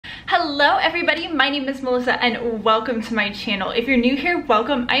Hello everybody, my name is Melissa and welcome to my channel. If you're new here,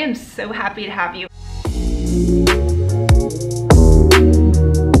 welcome. I am so happy to have you.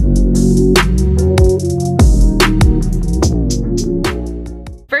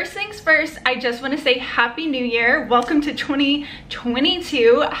 First things first, I just want to say Happy New Year. Welcome to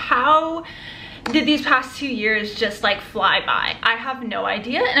 2022. How did these past 2 years just like fly by? I have no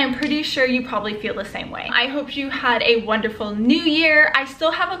idea, and I'm pretty sure you probably feel the same way. I hope you had a wonderful new year. I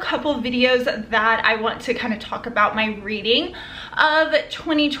still have a couple videos that I want to kind of talk about my reading of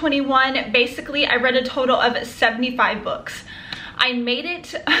 2021. Basically, I read a total of 75 books. I made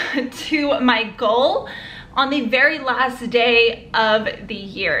it to my goal on the very last day of the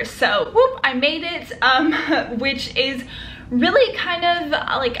year. So, whoop, I made it, which is really kind of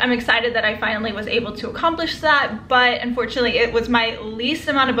like, I'm excited that I finally was able to accomplish that, but unfortunately it was my least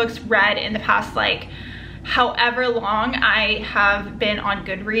amount of books read in the past like however long I have been on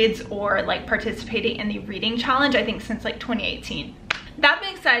Goodreads or like participating in the reading challenge, I think since like 2018. That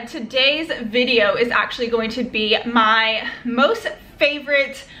being said, today's video is actually going to be my most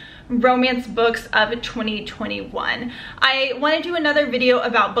favorite romance books of 2021. I want to do another video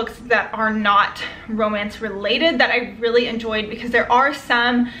about books that are not romance related that I really enjoyed, because there are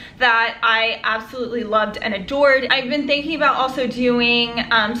some that I absolutely loved and adored. I've been thinking about also doing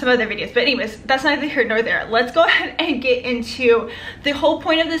some other videos, but anyways, that's neither here nor there. Let's go ahead and get into the whole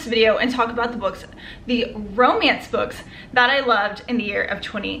point of this video and talk about the books, the romance books that I loved in the year of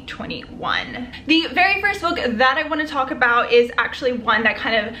 2021. The very first book that I want to talk about is actually one that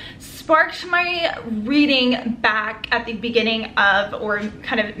kind of sparked my reading back at the beginning of, or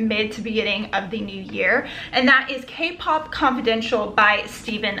kind of mid to beginning of the new year, and that is K-Pop Confidential by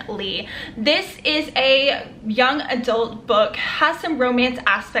Stephen Lee. This is a young adult book, has some romance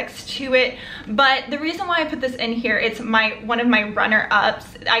aspects to it, but the reason why I put this in here, it's one of my runner-ups.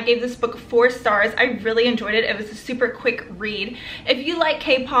 I gave this book 4 stars. I really enjoyed it. It was a super quick read. If you like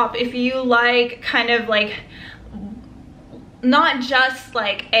K-pop, if you like kind of like not just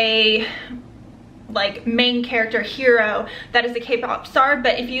like a main character hero that is a K-pop star,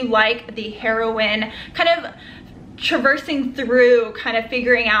 but if you like the heroine kind of traversing through, kind of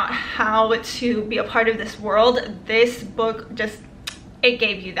figuring out how to be a part of this world, this book just, it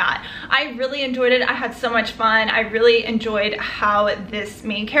gave you that. I really enjoyed it. I had so much fun. I really enjoyed how this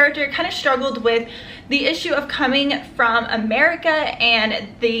main character kind of struggled with the issue of coming from America and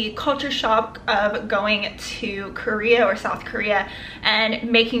the culture shock of going to Korea or South Korea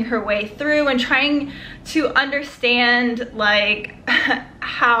and making her way through and trying to understand like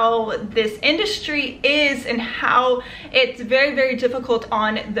how this industry is and how it's very, very difficult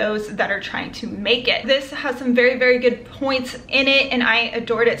on those that are trying to make it. This has some very, very good points in it, and I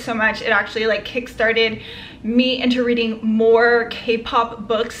adored it so much. It actually like kickstarted me into reading more K-pop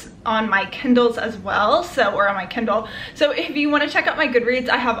books on my Kindles as well, or on my Kindle. So if you want to check out my Goodreads,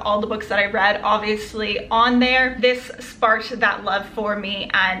 I have all the books that I read obviously on there. This sparked that love for me,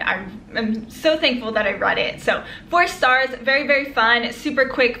 and I'm so thankful that I read it. So 4 stars, very, very fun, super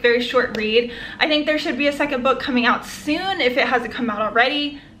quick, very short read. I think there should be a second book coming out soon if it hasn't come out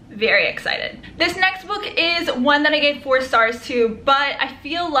already. Very excited. This next book is one that I gave 4 stars to, but I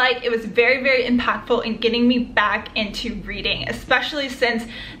feel like it was very, very impactful in getting me back into reading, especially since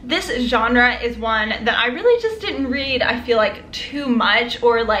this genre is one that I really just didn't read, I feel like, too much,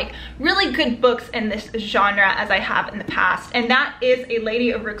 or like really good books in this genre as I have in the past, and that is A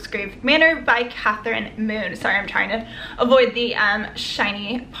Lady of Rooksgrave Manor by Catherine Moon. Sorry, I'm trying to avoid the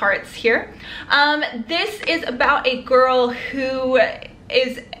shiny parts here. This is about a girl who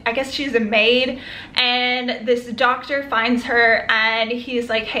is, I guess she's a maid, and this doctor finds her and he's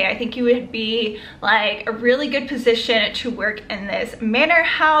like, hey, I think you would be like a really good position to work in this manor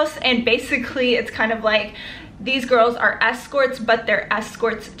house. And basically it's kind of like these girls are escorts, but they're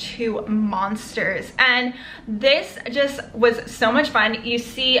escorts to monsters. And this just was so much fun. You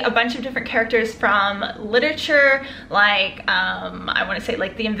see a bunch of different characters from literature, like I want to say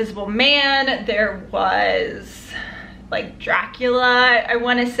like The Invisible Man. There was like Dracula, I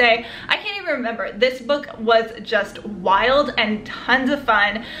want to say. I can't even remember. This book was just wild and tons of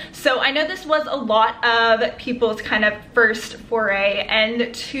fun. So I know this was a lot of people's kind of first foray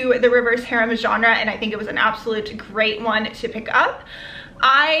into the reverse harem genre, and I think it was an absolute great one to pick up.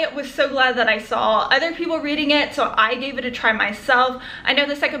 I was so glad that I saw other people reading it, so I gave it a try myself. I know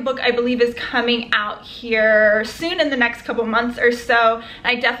the second book, I believe, is coming out here soon in the next couple months or so.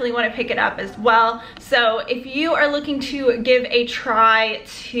 I definitely want to pick it up as well. So if you are looking to give a try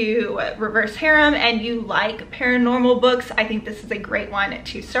to reverse harem and you like paranormal books, I think this is a great one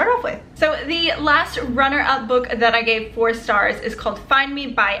to start off with. So the last runner-up book that I gave 4 stars is called Find Me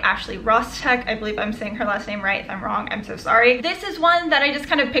by Ashley Rostek. I believe I'm saying her last name right. If I'm wrong, I'm so sorry. This is one that I just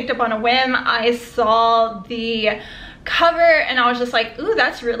kind of picked up on a whim. I saw the cover and I was just like, ooh,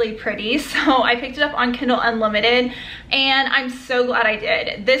 that's really pretty. So I picked it up on Kindle Unlimited and I'm so glad I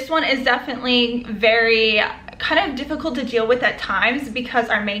did. This one is definitely very kind of difficult to deal with at times because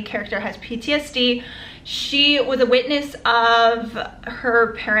our main character has PTSD. She was a witness of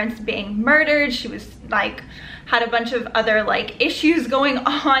her parents being murdered. She was like, had a bunch of other like issues going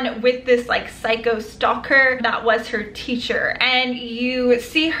on with this like psycho stalker that was her teacher. And you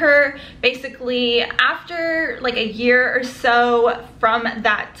see her basically after like a year or so from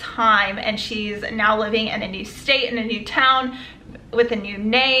that time, and she's now living in a new state, in a new town, with a new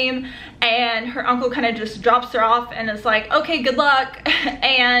name, and her uncle kind of just drops her off and is like, okay, good luck.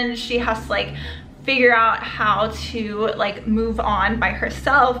 And she has to like figure out how to like move on by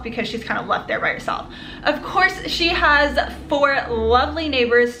herself because she's kind of left there by herself. Of course, she has 4 lovely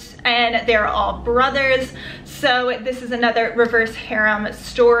neighbors and they're all brothers. So this is another reverse harem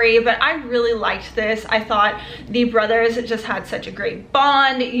story, but I really liked this. I thought the brothers just had such a great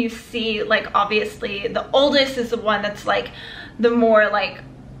bond. You see, like, obviously the oldest is the one that's like the more like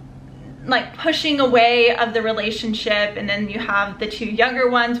pushing away of the relationship, and then you have the 2 younger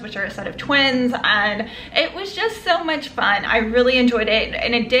ones, which are a set of twins, and it was just so much fun. I really enjoyed it,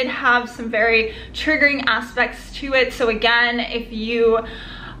 and it did have some very triggering aspects to it. So again, if you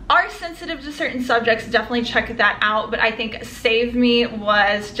are sensitive to certain subjects, definitely check that out. But I think Save Me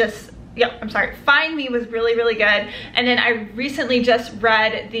was just, yeah, I'm sorry, Find Me was really, really good. And then I recently just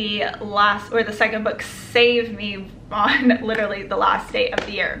read the second book, Save Me, on literally the last day of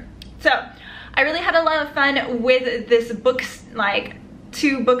the year. So I really had a lot of fun with this book, like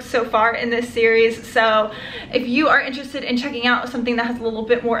 2 books so far in this series. So if you are interested in checking out something that has a little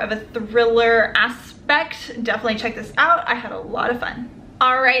bit more of a thriller aspect, definitely check this out. I had a lot of fun.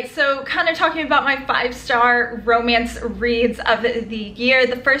 Alright, so kind of talking about my 5-star romance reads of the year.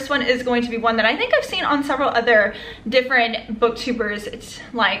 The first one is going to be one that I think I've seen on several other different booktubers. It's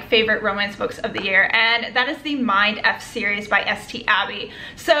like favorite romance books of the year, and that is the Mind F series by S.T. Abbey.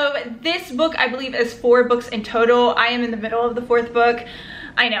 So this book, I believe, is 4 books in total. I am in the middle of the 4th book.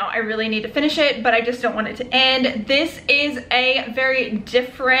 I know I really need to finish it, but I just don't want it to end. This is a very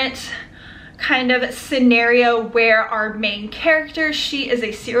different kind of scenario where our main character, she is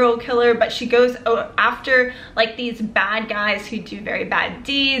a serial killer, but she goes after like these bad guys who do very bad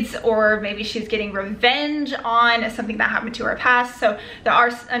deeds, or maybe she's getting revenge on something that happened to her past. So there are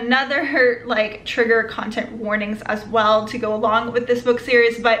another like trigger content warnings as well to go along with this book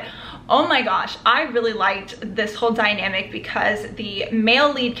series. But oh my gosh, I really liked this whole dynamic because the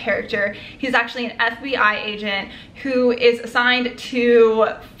male lead character, he's actually an FBI agent who is assigned to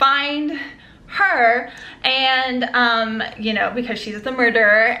find her, and you know, because she's the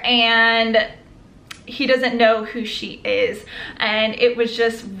murderer, and he doesn't know who she is. And it was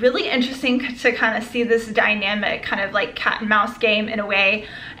just really interesting to kind of see this dynamic, kind of like cat and mouse game in a way.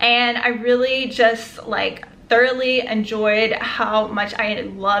 And I really just like thoroughly enjoyed how much I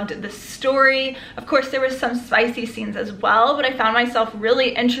loved the story. Of course, there were some spicy scenes as well, but I found myself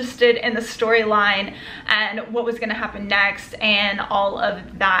really interested in the storyline and what was going to happen next and all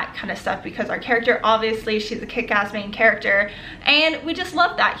of that kind of stuff, because our character, obviously, she's a kick-ass main character, and we just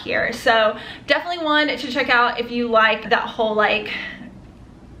love that here. So definitely one to check out if you like that whole like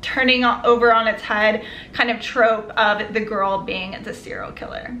turning over on its head kind of trope of the girl being the serial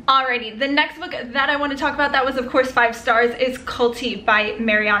killer. Alrighty, the next book that I want to talk about that was of course 5 stars is Culty by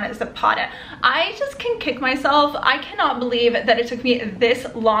Mariana Zapata. I just can kick myself. I cannot believe that it took me this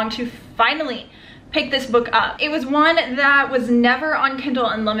long to finally pick this book up. It was one that was never on Kindle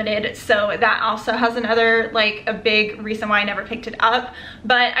Unlimited, so that also has another like a big reason why I never picked it up,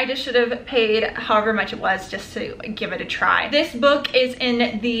 but I just should have paid however much it was just to give it a try. This book is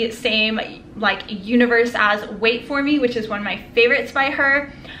in the same like universe as Wait For Me, which is one of my favorites by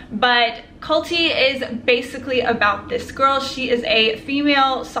her, but Culty is basically about this girl. She is a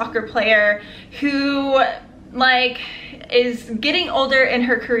female soccer player who like is getting older in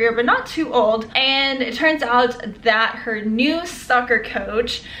her career, but not too old, and it turns out that her new soccer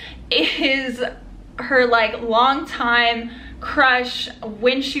coach is her like longtime crush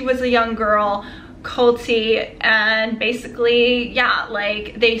when she was a young girl, culty, and basically, yeah,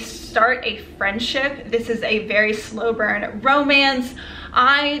 like they start a friendship. This is a very slow burn romance.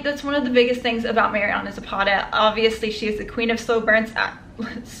 That's one of the biggest things about Mariana Zapata. Obviously, she is the queen of slow burn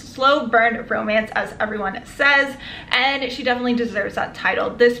romance, as everyone says, and she definitely deserves that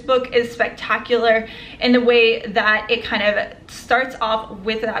title. This book is spectacular in the way that it kind of starts off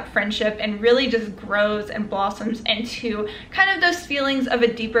with that friendship and really just grows and blossoms into kind of those feelings of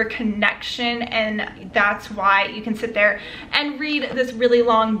a deeper connection, and that's why you can sit there and read this really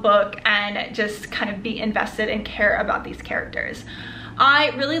long book and just kind of be invested and care about these characters. I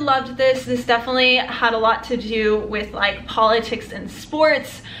really loved this. This definitely had a lot to do with like politics and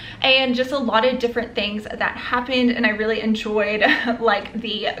sports and just a lot of different things that happened, and I really enjoyed like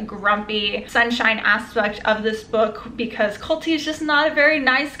the grumpy sunshine aspect of this book, because Colty is just not a very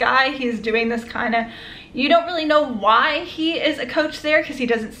nice guy. He's doing this kind of, you don't really know why he is a coach there, because he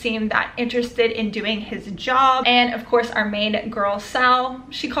doesn't seem that interested in doing his job. And of course, our main girl, Sal,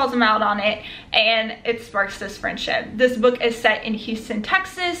 she calls him out on it, and it sparks this friendship. This book is set in Houston,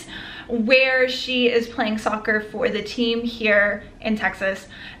 Texas, where she is playing soccer for the team here in Texas.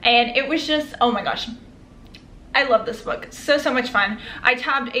 And it was just, oh my gosh, I love this book. So much fun. I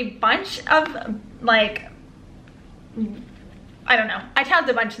tabbed a bunch of like, I don't know. I tabbed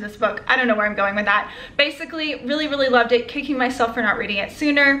a bunch in this book. I don't know where I'm going with that. Basically, really loved it. Kicking myself for not reading it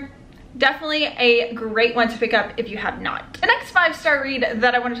sooner. Definitely a great one to pick up if you have not. The next 5-star read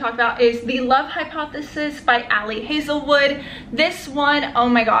that I want to talk about is The Love Hypothesis by Ali Hazelwood. This one, oh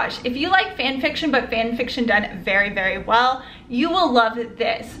my gosh, if you like fan fiction, but fan fiction done very well, you will love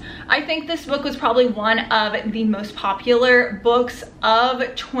this. I think this book was probably one of the most popular books of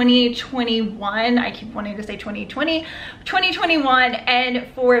 2021. I keep wanting to say 2021, and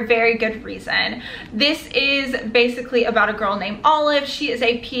for a very good reason. This is basically about a girl named Olive. She is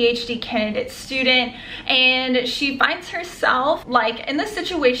a PhD candidate student, and she finds herself like in this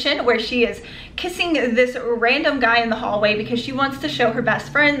situation where she is kissing this random guy in the hallway because she wants to show her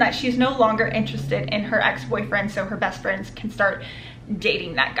best friend that she's no longer interested in her ex-boyfriend, so her best friends can start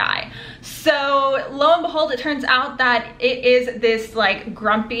dating that guy. So lo and behold, it turns out that it is this like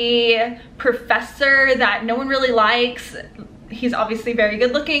grumpy professor that no one really likes. He's obviously very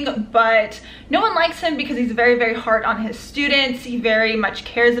good looking, but no one likes him because he's very hard on his students. He very much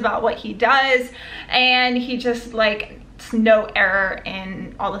cares about what he does, and he just like no error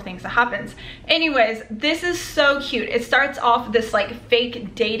in all the things that happens. Anyways, this is so cute. It starts off this like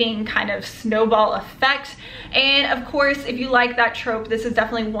fake dating kind of snowball effect, and of course, if you like that trope, this is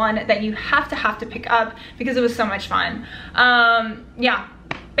definitely one that you have to pick up because it was so much fun. Yeah,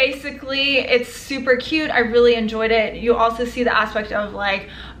 basically it's super cute. I really enjoyed it. You also see the aspect of like,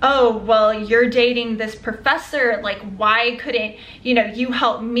 oh well, you're dating this professor, like why couldn't you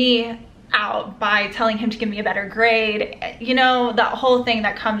help me out by telling him to give me a better grade? You know, that whole thing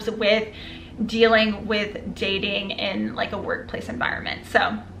that comes with dealing with dating in like a workplace environment.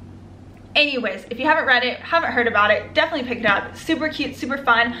 So anyways, if you haven't read it, haven't heard about it, definitely pick it up. Super cute, super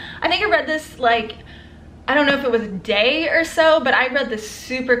fun. I think I read this like, I don't know if it was a day or so, but I read this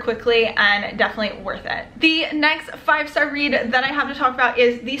super quickly and definitely worth it. The next 5-star read that I have to talk about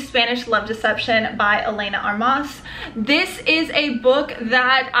is The Spanish Love Deception by Elena Armas. This is a book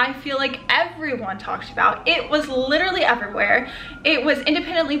that I feel like everyone talked about. It was literally everywhere. It was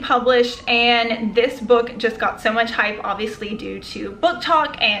independently published, and this book just got so much hype, obviously due to Book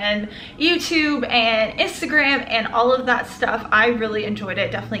Talk and YouTube and Instagram and all of that stuff. I really enjoyed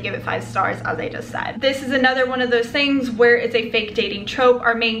it. Definitely give it 5 stars, as I just said. This is another one of those things where it's a fake dating trope.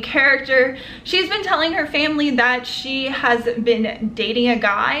 Our main character, she's been telling her family that she has been dating a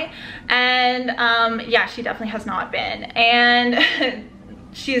guy, and yeah, she definitely has not been. And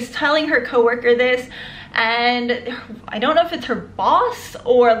she is telling her coworker this, and I don't know if it's her boss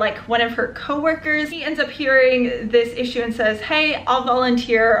or like one of her coworkers. He ends up hearing this issue and says, hey, I'll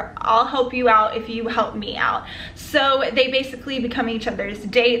volunteer, I'll help you out if you help me out. So they basically become each other's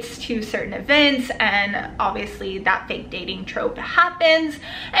dates to certain events, and obviously that fake dating trope happens,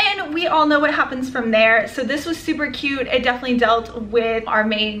 and we all know what happens from there. So this was super cute. It definitely dealt with our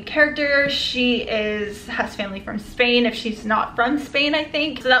main character. She has family from Spain, if she's not from Spain, I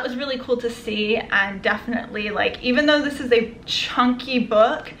think. So that was really cool to see, and definitely, like, even though this is a chunky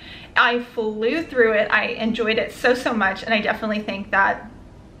book, I flew through it. I enjoyed it so much, and I definitely think that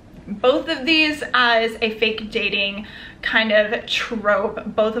both of these as a fake dating kind of trope,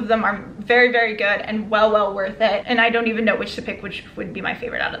 both of them are very good and well worth it, and I don't even know which to pick, which would be my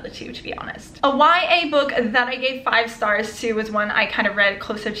favorite out of the two, to be honest. A YA book that I gave 5 stars to was one I kind of read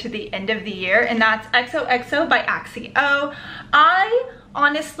closer to the end of the year, and that's XOXO by Axie O. I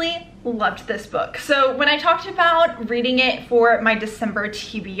honestly loved this book. So when I talked about reading it for my December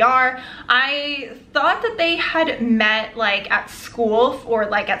TBR, I thought that they had met like at school or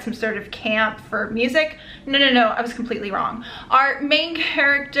like at some sort of camp for music. No, I was completely wrong. Our main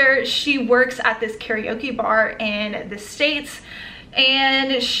character, she works at this karaoke bar in the States,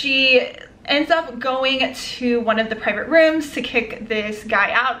 and she ends up going to one of the private rooms to kick this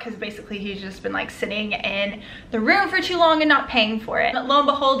guy out because basically he's just been like sitting in the room for too long and not paying for it. Lo and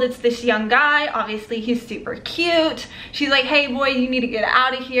behold, it's this young guy. Obviously he's super cute. She's like, hey boy, you need to get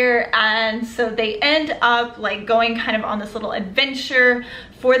out of here. And so they end up like going kind of on this little adventure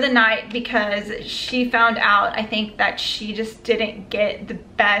for the night because she found out, I think, that she just didn't get the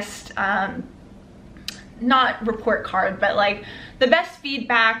best not report card, but like the best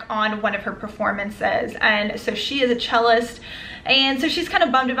feedback on one of her performances. And so she is a cellist, and so she's kind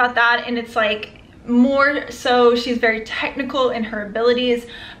of bummed about that. And it's like more so she's very technical in her abilities,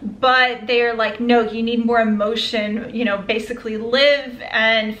 but they're like, no, you need more emotion, you know, basically live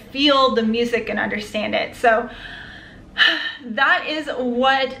and feel the music and understand it. So that is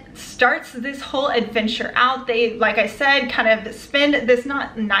what starts this whole adventure out. They, like I said, kind of spend this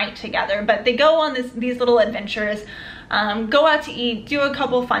not night together, but they go on these little adventures, go out to eat, do a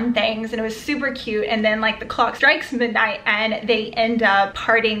couple fun things, and it was super cute. And then like the clock strikes midnight and they end up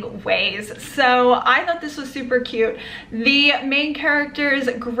parting ways. So I thought this was super cute. The main character's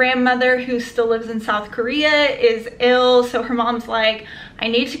grandmother, who still lives in South Korea, is ill, so her mom's like, I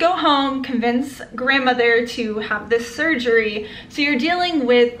need to go home, convince grandmother to have this surgery. So you're dealing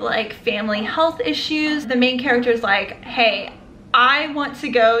with like family health issues. The main character is like, hey, I want to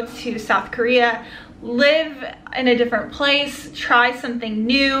go to South Korea, live in a different place, try something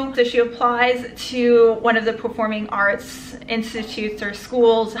new. So she applies to one of the performing arts institutes or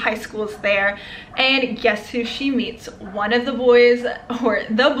schools, high schools there, and guess who she meets? One of the boys, or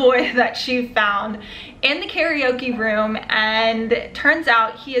the boy that she found in the karaoke room, and it turns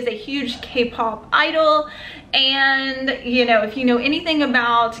out he is a huge K-pop idol. And you know, if you know anything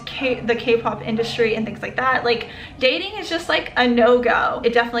about the K-pop industry and things like that, like dating is just like a no-go.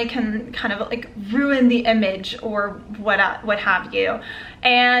 It definitely can kind of like ruin the image or what have you.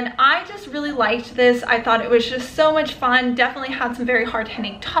 And I just really liked this. I thought it was just so much fun. Definitely had some very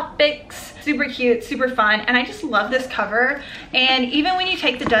hard-hitting topics. Super cute, super fun, and I just love this cover. And even when you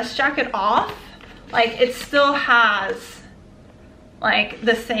take the dust jacket off, like it still has like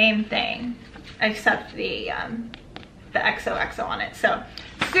the same thing, except the XOXO on it. So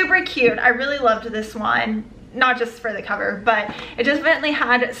super cute. I really loved this one, not just for the cover, but it definitely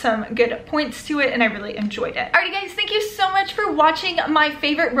had some good points to it, and I really enjoyed it. Alrighty guys, thank you so much for watching my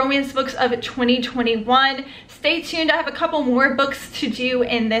favorite romance books of 2021. Stay tuned. I have a couple more books to do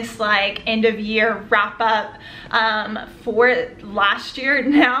in this like end of year wrap up for last year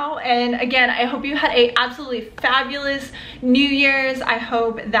now. And again, I hope you had a absolutely fabulous New Year's. I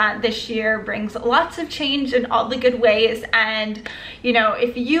hope that this year brings lots of change in all the good ways. And you know,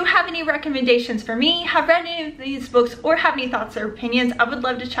 if you have any recommendations for me, have read any of these books, or have any thoughts or opinions, I would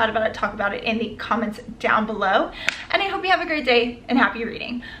love to chat about it, talk about it in the comments down below. And I hope you have a great day and happy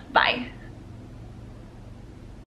reading. Bye.